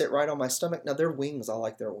doesn't sit right on my stomach. Now, their wings, I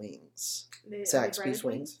like their wings. Are they Zaxby's breaded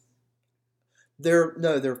wings.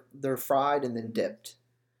 They're fried and then Mhm. dipped.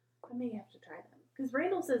 I may have to try them. Because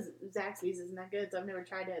Randall says Zaxby's isn't that good, so I've never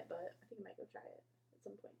tried it, but I think I might go try it at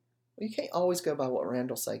some point. Well, you can't always go by what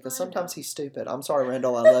Randall say because I sometimes know. he's stupid. I'm sorry,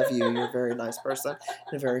 Randall. I love you. You're a very nice person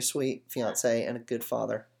and a very sweet fiance and a good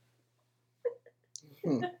father.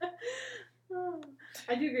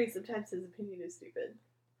 I do agree, sometimes his opinion is stupid.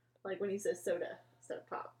 Like when he says soda instead of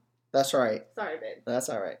pop. That's right. Sorry, babe. That's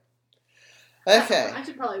all right. Okay. I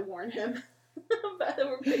should probably warn him that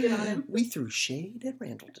we're picking on him. We threw shade at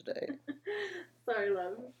Randall today. Sorry,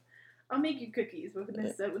 love. I'll make you cookies with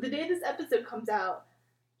this. The day this episode comes out,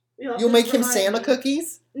 You'll make him Santa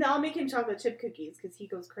cookies? No, I'll make him chocolate chip cookies because he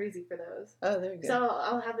goes crazy for those. Oh, there you go. So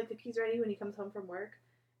I'll have the cookies ready when he comes home from work,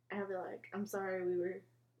 and I'll be like, "I'm sorry, we were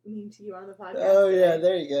mean to you on the podcast." Oh, yeah, today."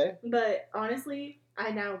 there you go. But honestly,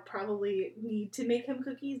 I now probably need to make him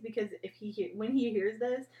cookies because if when he hears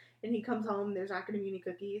this and he comes home, there's not going to be any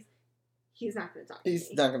cookies. He's not going to talk to me.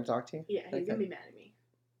 He's not going to talk to you? Yeah, he's going to be mad at me.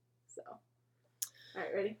 So, all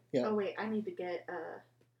right, ready? Yeah. Oh wait, I need to get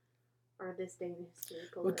our this day in history.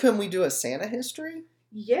 Well, couldn't we do a Santa history?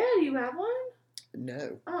 Yeah, do you have one?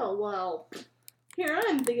 No. Oh well, here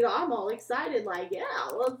I'm thinking. I'm all excited. Like, yeah,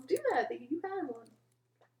 let's do that. Thinking you had one.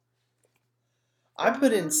 I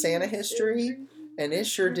put in Santa history, and it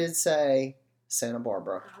sure did say Santa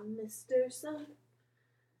Barbara. I'm Mr. Sun.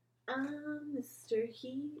 I'm Mr.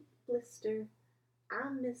 Heat Blister.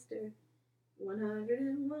 I'm Mr.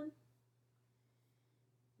 101.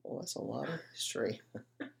 Well, that's a lot of history.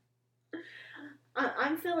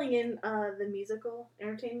 I'm filling in the musical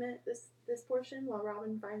entertainment this portion while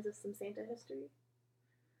Robin finds us some Santa history.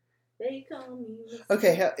 They call me Mr.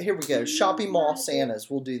 Okay, here we go. Shopping mall Santas.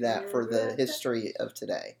 We'll do that for the history of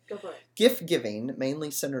today. Go for it. Gift giving, mainly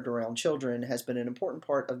centered around children, has been an important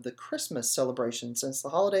part of the Christmas celebration since the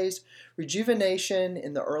holiday's rejuvenation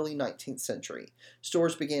in the early 19th century.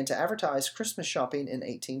 Stores began to advertise Christmas shopping in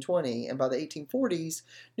 1820, and by the 1840s,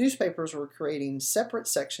 newspapers were creating separate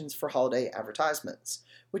sections for holiday advertisements,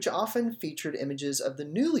 which often featured images of the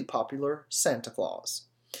newly popular Santa Claus.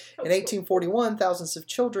 In 1841, thousands of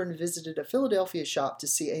children visited a Philadelphia shop to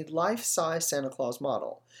see a life-size Santa Claus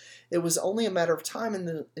model. It was only a matter of time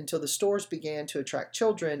until the stores began to attract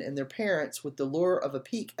children and their parents with the lure of a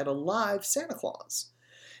peek at a live Santa Claus.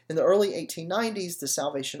 In the early 1890s, the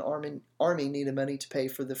Salvation Army needed money to pay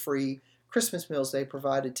for the free Christmas meals they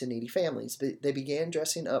provided to needy families. They began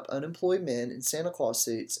dressing up unemployed men in Santa Claus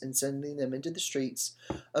suits and sending them into the streets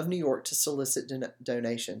of New York to solicit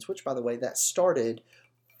donations, which, by the way, that started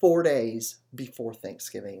 4 days before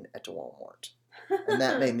Thanksgiving at the Walmart. And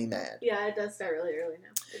that made me mad. Yeah, it does start really early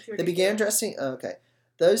now. They began dressing... Okay.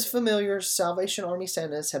 Those familiar Salvation Army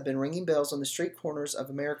Santas have been ringing bells on the street corners of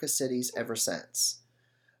America's cities ever since.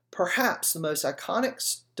 Perhaps the most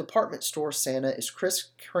iconic department store Santa is Kris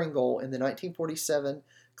Kringle in the 1947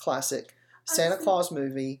 classic Santa Claus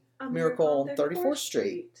movie, Miracle on 34th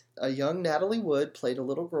Street. A young Natalie Wood played a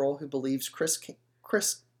little girl who believes Kris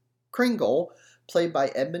Kringle, played by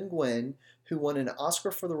Edmund Gwenn, who won an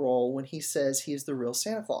Oscar for the role when he says he is the real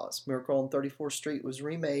Santa Claus. Miracle on 34th Street was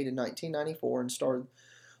remade in 1994 and starred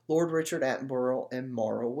Lord Richard Attenborough and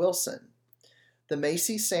Mara Wilson. The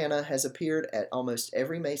Macy's Santa has appeared at almost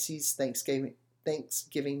every Macy's Thanksgiving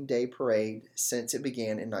Day parade since it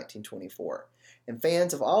began in 1924. And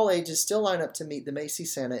fans of all ages still line up to meet the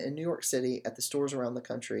Macy's Santa in New York City at the stores around the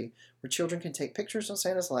country, where children can take pictures on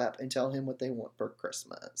Santa's lap and tell him what they want for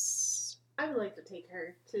Christmas. I would like to take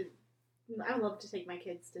her to. I would love to take my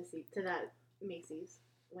kids to that Macy's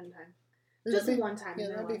one time. Just one time. Yeah,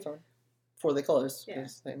 that'd be fun. Before they close, Yeah.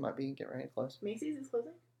 because they might be getting ready to close. Macy's is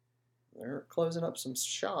closing? They're closing up some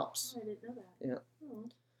shops. Oh, I didn't know that. Yeah. Oh.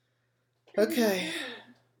 Okay.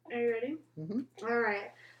 Are you ready? Mm-hmm. All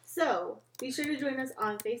right. So, be sure to join us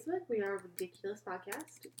on Facebook. We are Ridiculous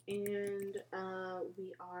Podcast. And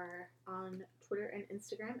we are on Twitter and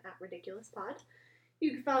Instagram at Ridiculous Pod.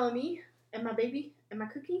 You can follow me and my baby and my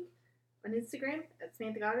cookie on Instagram at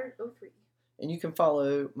Samantha Goddard 03. And you can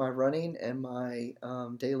follow my running and my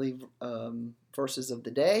daily verses of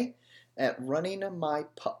the day at Running My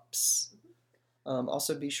Pups.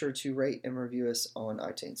 Also, be sure to rate and review us on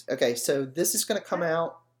iTunes. Okay, so this is going to come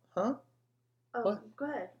out... Huh? Oh, What? Go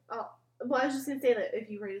ahead. Oh, well, I was just going to say that if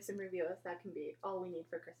you rate us and review us, that can be all we need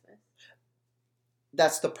for Christmas.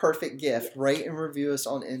 That's the perfect gift. Yes. Rate and review us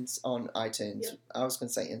on iTunes. Yep. I was going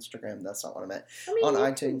to say Instagram. That's not what I meant. I mean, On you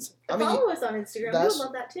iTunes. can follow us on Instagram. We would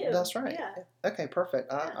love that too. That's right. Yeah. Okay, perfect.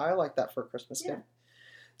 Yeah. I like that for a Christmas Yeah. gift.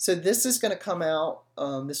 So this is going to come out,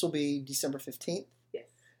 this will be December 15th. Yes.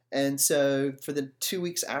 And so for the 2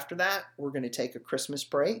 weeks after that, we're going to take a Christmas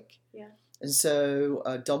break. Yeah. And so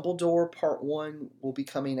Dumbledore Part 1 will be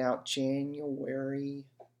coming out January...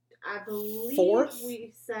 I believe 4th?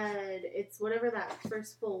 we said it's whatever that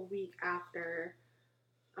first full week after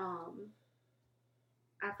the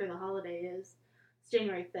holiday is. It's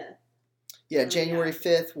January 5th. Yeah, So, January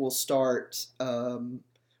yeah. 5th we'll start,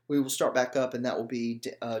 we will start back up, and that will be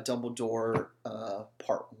Dumbledore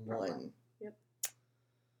Part 1. Yep.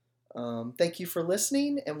 Thank you for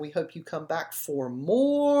listening, and we hope you come back for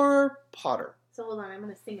more Potter. So hold on, I'm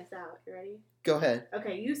going to sing us out. You ready? Go ahead.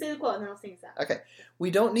 Okay, you say the quote and then I'll sing us out. Okay.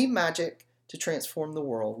 We don't need magic to transform the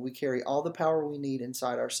world. We carry all the power we need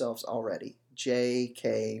inside ourselves already.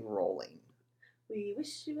 J.K. Rowling. We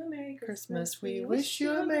wish you a Merry Christmas. Christmas. We wish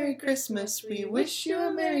you a Merry Christmas. We wish you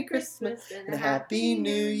a Merry Christmas and a Happy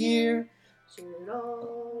New Year. Should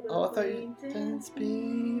all Oh, I thought you acquaintance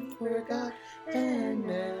be forgot and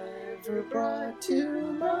never brought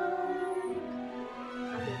to mind.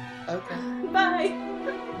 I'm good. Okay.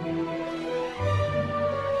 Bye.